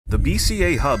The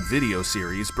BCA Hub video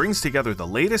series brings together the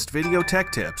latest video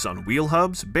tech tips on wheel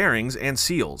hubs, bearings, and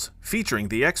seals, featuring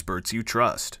the experts you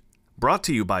trust. Brought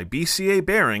to you by BCA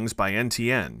Bearings by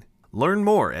NTN. Learn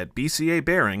more at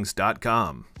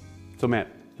bcabearings.com. So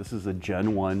Matt, this is a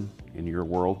Gen 1 in your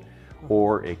world,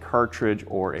 or a cartridge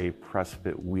or a press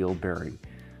fit wheel bearing.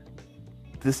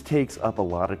 This takes up a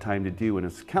lot of time to do, and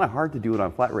it's kind of hard to do it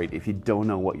on flat rate if you don't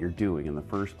know what you're doing in the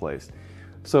first place.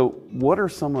 So what are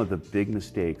some of the big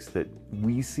mistakes that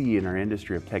we see in our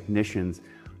industry of technicians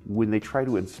when they try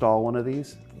to install one of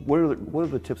these? What are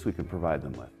the tips we can provide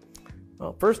them with?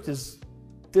 Well, first is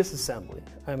disassembly.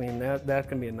 I mean, that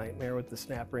can be a nightmare with the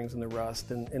snap rings and the rust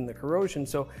and the corrosion.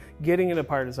 So getting it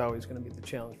apart is always going to be the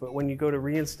challenge. But when you go to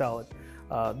reinstall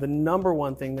it, the number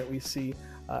one thing that we see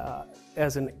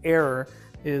as an error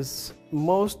is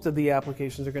most of the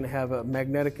applications are going to have a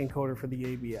magnetic encoder for the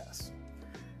ABS.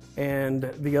 And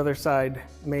the other side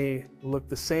may look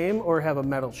the same or have a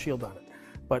metal shield on it.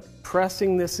 But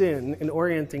pressing this in and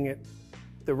orienting it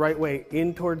the right way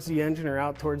in towards the engine or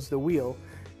out towards the wheel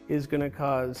is going to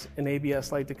cause an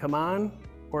ABS light to come on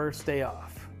or stay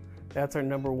off. That's our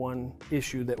number one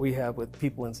issue that we have with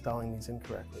people installing these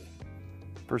incorrectly.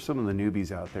 For some of the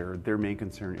newbies out there, their main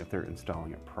concern if they're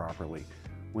installing it properly,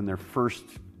 when they're first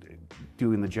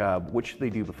doing the job, what should they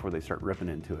do before they start ripping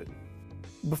into it?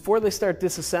 Before they start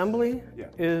disassembly,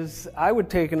 I would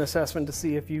take an assessment to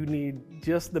see if you need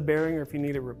just the bearing or if you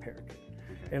need it repaired.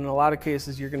 Okay. In a lot of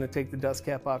cases, you're going to take the dust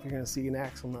cap off, you're going to see an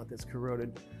axle nut that's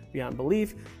corroded beyond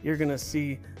belief. You're going to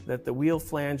see that the wheel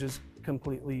flange is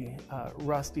completely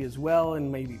rusty as well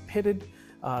and maybe pitted.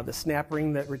 The snap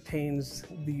ring that retains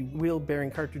the wheel bearing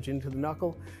cartridge into the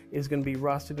knuckle is going to be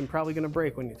rusted and probably going to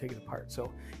break when you take it apart.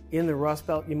 So in the rust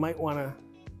belt, you might want to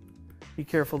be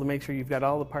careful to make sure you've got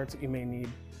all the parts that you may need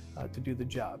to do the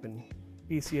job, and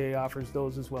BCA offers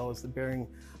those as well as the bearing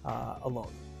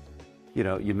alone. You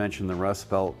know, you mentioned the rust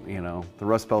belt. You know, the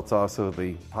rust belt's also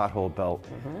the pothole belt.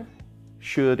 Mm-hmm.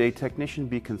 Should a technician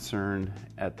be concerned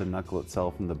at the knuckle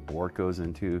itself and the bore it goes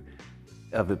into,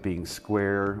 of it being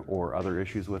square or other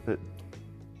issues with it?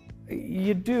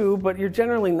 You do, but you're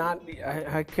generally not.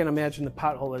 I can't imagine the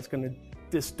pothole that's going to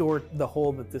distort the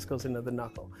hole that this goes into the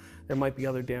knuckle. There might be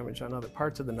other damage on other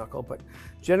parts of the knuckle, but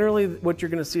generally what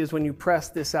you're going to see is when you press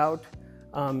this out,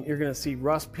 you're going to see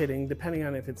rust pitting. Depending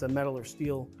on if it's a metal or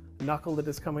steel knuckle that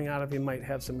is coming out of, you might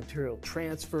have some material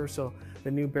transfer, so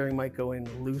the new bearing might go in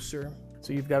looser.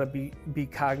 So you've got to be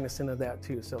cognizant of that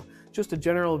too. So just a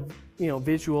general,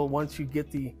 visual, once you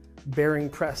get the bearing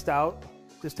pressed out,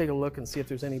 just take a look and see if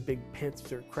there's any big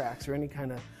pits or cracks or any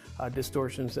kind of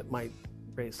distortions that might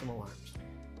raise some alarms.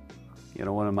 You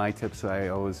know, one of my tips I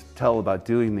always tell about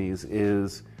doing these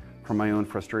is from my own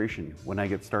frustration. When I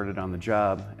get started on the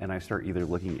job and I start either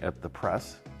looking at the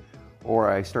press or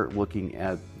I start looking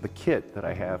at the kit that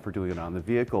I have for doing it on the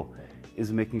vehicle,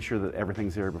 is making sure that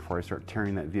everything's there before I start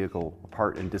tearing that vehicle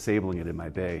apart and disabling it in my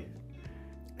bay.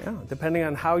 Yeah, depending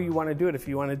on how you want to do it. If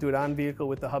you want to do it on vehicle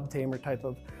with the hub tamer type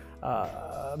of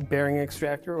bearing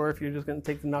extractor, or if you're just going to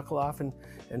take the knuckle off and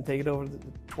take it over to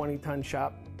the 20-ton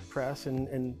shop press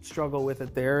and struggle with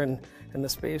it there and the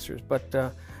spacers.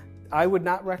 But I would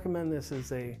not recommend this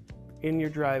as a in your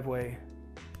driveway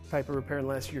type of repair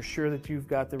unless you're sure that you've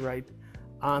got the right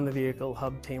on the vehicle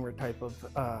hub tamer type of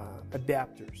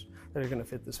adapters that are going to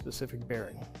fit the specific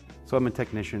bearing. So I'm a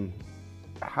technician.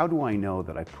 How do I know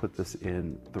that I put this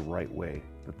in the right way,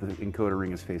 that the encoder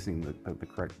ring is facing the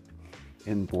correct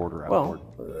inboard or outboard?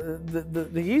 Well,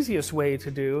 the easiest way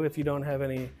to do, if you don't have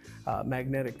any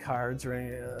magnetic cards or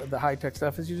any the high-tech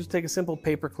stuff, is you just take a simple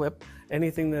paper clip,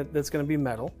 anything that's going to be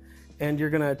metal, and you're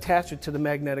going to attach it to the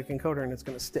magnetic encoder and it's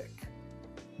going to stick.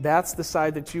 That's the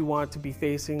side that you want to be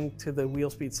facing to the wheel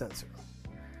speed sensor.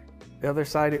 The other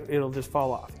side, it'll just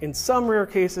fall off. In some rare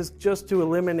cases, just to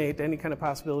eliminate any kind of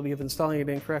possibility of installing it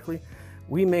incorrectly,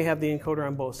 we may have the encoder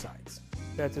on both sides.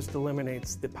 That just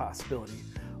eliminates the possibility.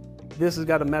 This has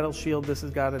got a metal shield, this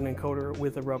has got an encoder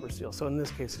with a rubber seal. So in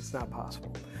this case, it's not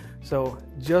possible. So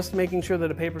just making sure that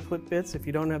a paper clip fits. If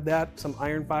you don't have that, some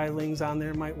iron filings on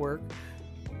there might work.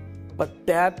 But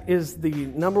that is the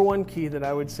number one key that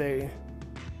I would say,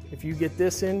 if you get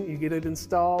this in, you get it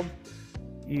installed,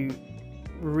 you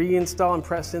reinstall and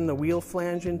press in the wheel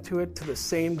flange into it to the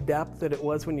same depth that it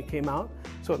was when you came out.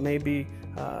 So it may be,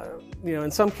 in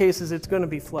some cases it's going to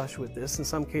be flush with this, in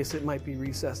some cases it might be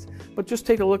recessed. But just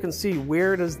take a look and see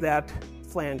where does that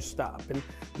flange stop, and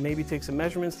maybe take some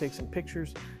measurements, take some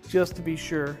pictures, just to be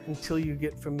sure until you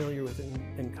get familiar with it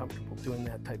and comfortable doing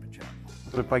that type of job.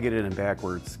 But if I get it in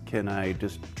backwards, can I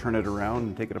just turn it around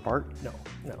and take it apart? No,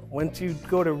 no. Once you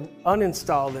go to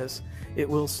uninstall this, it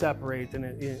will separate and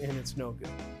it's no good.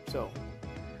 So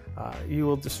you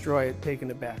will destroy it taking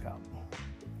it back out.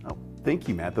 Oh, thank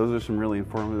you, Matt. Those are some really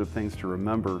informative things to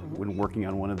remember when working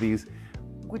on one of these,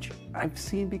 which I've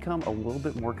seen become a little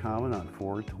bit more common on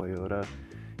Ford, Toyota,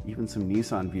 even some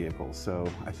Nissan vehicles. So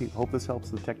I hope this helps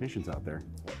the technicians out there.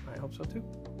 I hope so too.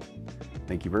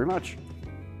 Thank you very much.